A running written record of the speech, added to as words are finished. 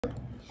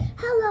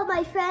Hello,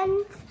 my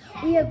friends.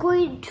 We are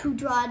going to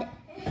draw.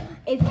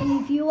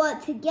 If you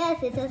want to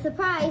guess, it's a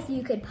surprise.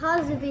 You could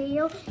pause the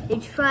video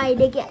and try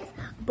to guess.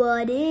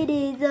 But it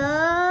is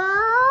a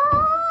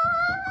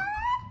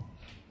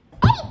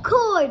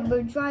acorn.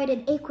 We're drawing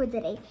an acorn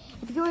today.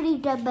 If you already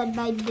done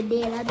my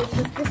banana, this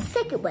was the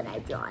second one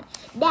I've drawn.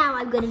 Now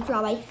I'm going to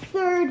draw my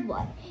third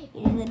one.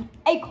 It is an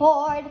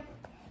acorn.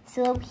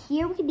 So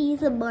here we can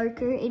use a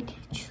marker and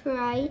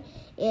try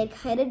and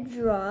kind of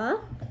draw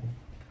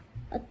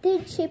a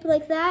thin shape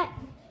like that.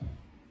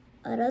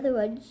 Another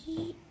one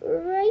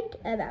right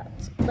about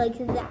like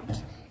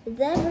that. And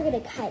then we're gonna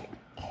cut it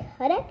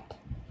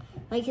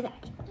like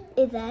that.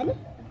 And then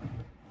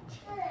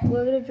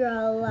we're gonna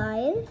draw a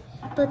line,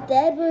 but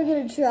then we're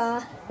gonna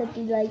draw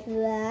something like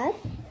that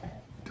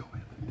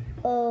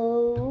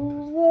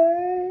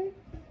over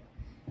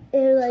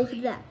and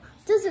like that.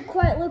 Doesn't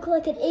quite look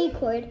like an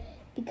acorn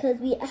because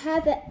we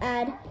haven't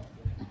added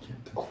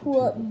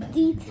cool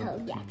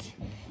detail yet.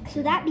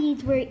 So that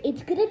means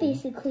it's gonna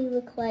basically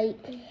look like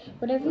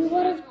whatever you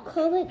want to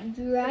call it,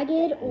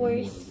 dragon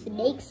or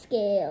snake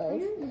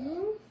scales.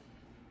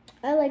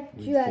 I like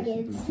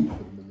dragons.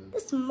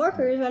 This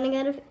marker is running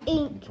out of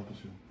ink.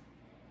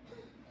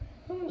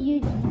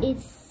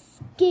 It's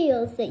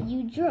scales that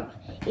you draw.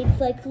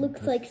 It's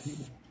looks like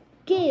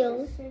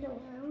scales.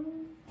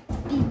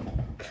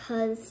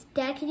 Because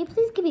Dad, can you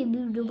please give me a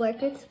new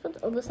marker? This one's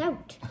almost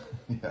out.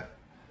 Yeah.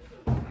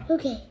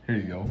 Okay. Here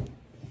you go.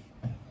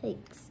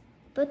 Thanks.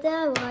 But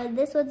that one,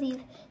 these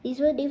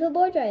ones even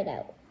more dried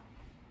out.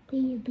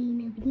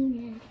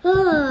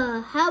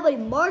 How many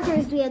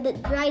markers do we have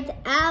that dried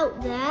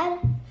out, Dad?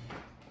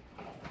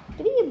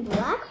 Give me a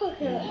black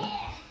marker.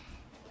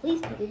 Please,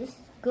 baby, this is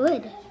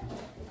good.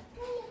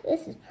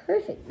 This is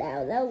perfect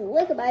now. Now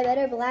look at my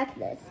better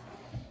blackness.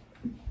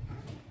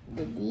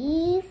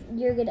 These,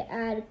 you're gonna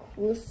add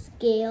cool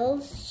scale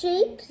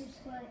shapes.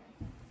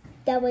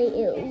 That way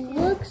it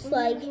looks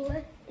like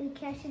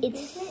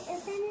it's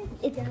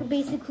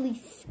basically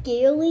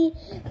scaly,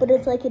 but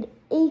it's like an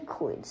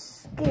acorn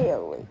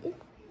scaly.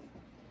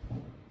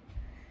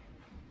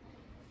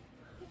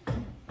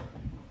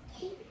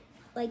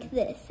 Like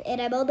this.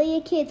 And I'm only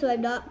a kid, so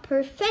I'm not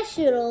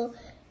professional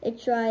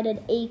at drawing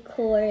an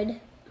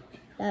acorn.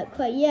 Not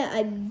quite yet.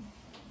 I'm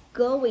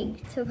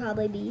going to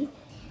probably be.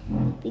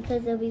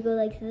 Because then we go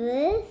like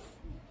this.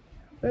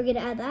 We're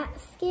gonna add that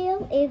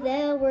scale, and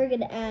then we're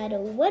gonna add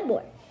one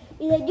more.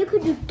 And then you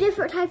could do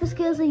different type of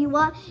scales that you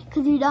want,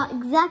 because you're not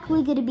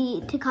exactly gonna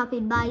be to copy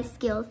my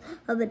scales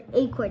of an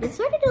acorn. It's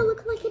starting to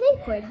look like an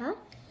acorn, huh?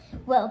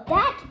 Well,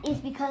 that is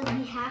because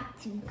we have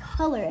to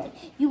color it.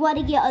 You want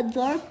to get a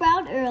dark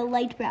brown or a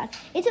light brown.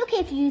 It's okay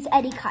if you use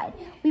any kind.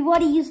 We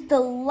want to use the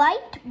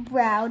light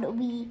brown.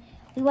 We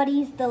want to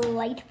use the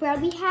light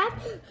brown we have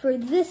for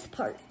this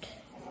part.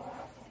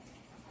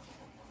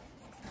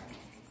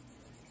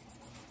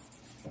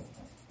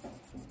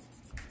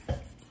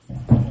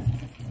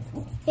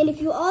 And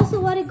if you also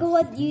want to go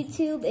on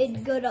YouTube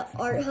and go to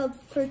Art Hub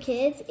for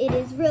Kids, it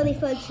is really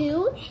fun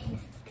too.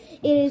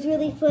 It is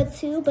really fun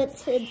too, but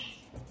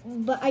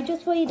I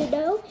just want you to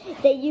know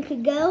that you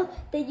could go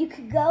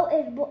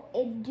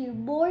and do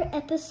more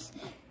episodes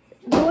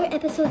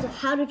of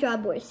how to draw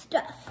more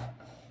stuff.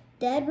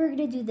 Then we're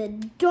gonna do the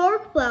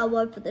dark brown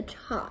one for the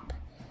top.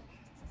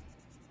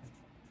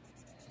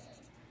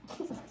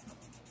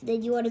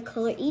 Then you want to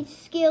color each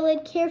scale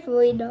in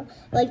carefully,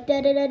 like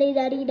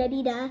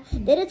da-da-da-da-da-da-da-da.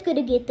 Then it's going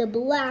to get the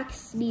black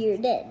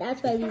smeared in.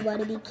 That's why we want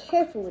to be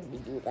careful when we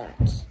do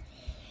that.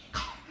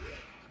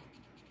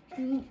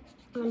 We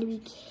want to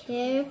be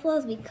careful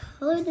as we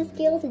color the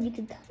scales, and you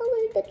can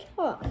color the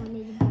top.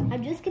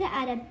 I'm just going to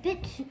add a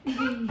bit,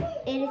 and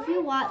if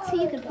you want to,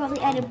 you could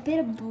probably add a bit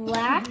of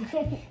black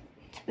to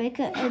make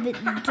it a bit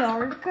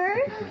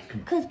darker,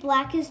 because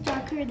black is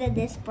darker than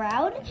this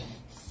brown.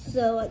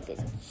 So I'm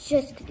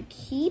just gonna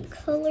keep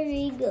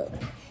coloring the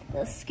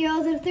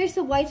scales. And if there's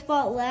a white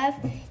spot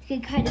left, you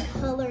can kind of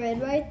color in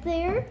right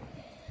there.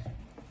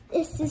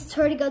 This is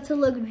turning out to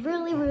look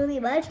really, really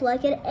much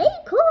like an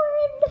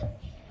acorn.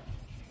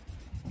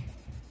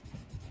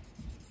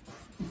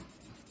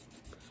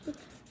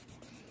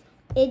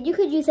 And you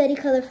could use any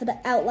color for the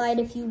outline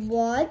if you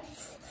want.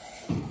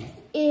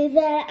 And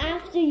then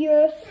after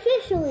you're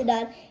officially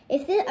done,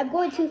 I'm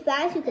going too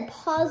fast, you can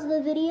pause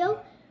the video.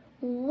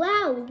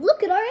 Wow,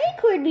 look at our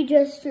acorn we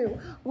just drew.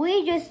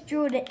 We just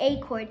drew an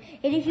acorn.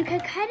 And if you can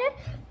kind of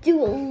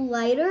do it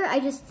lighter, I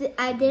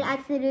did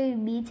accidentally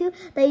mean to,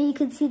 then you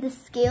can see the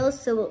scales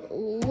so it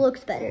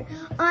looks better.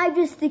 I'm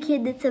just a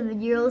kid that's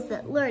 7 years old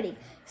that's learning.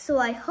 So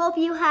I hope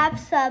you have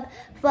some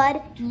fun.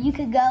 You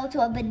can go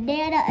to a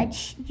banana and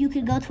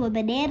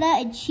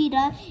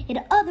cheetah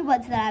and other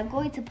ones that I'm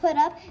going to put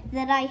up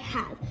that I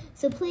have.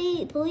 So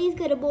please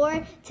go to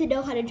more to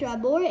know how to draw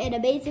more and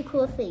amazing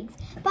cool things.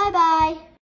 Bye bye.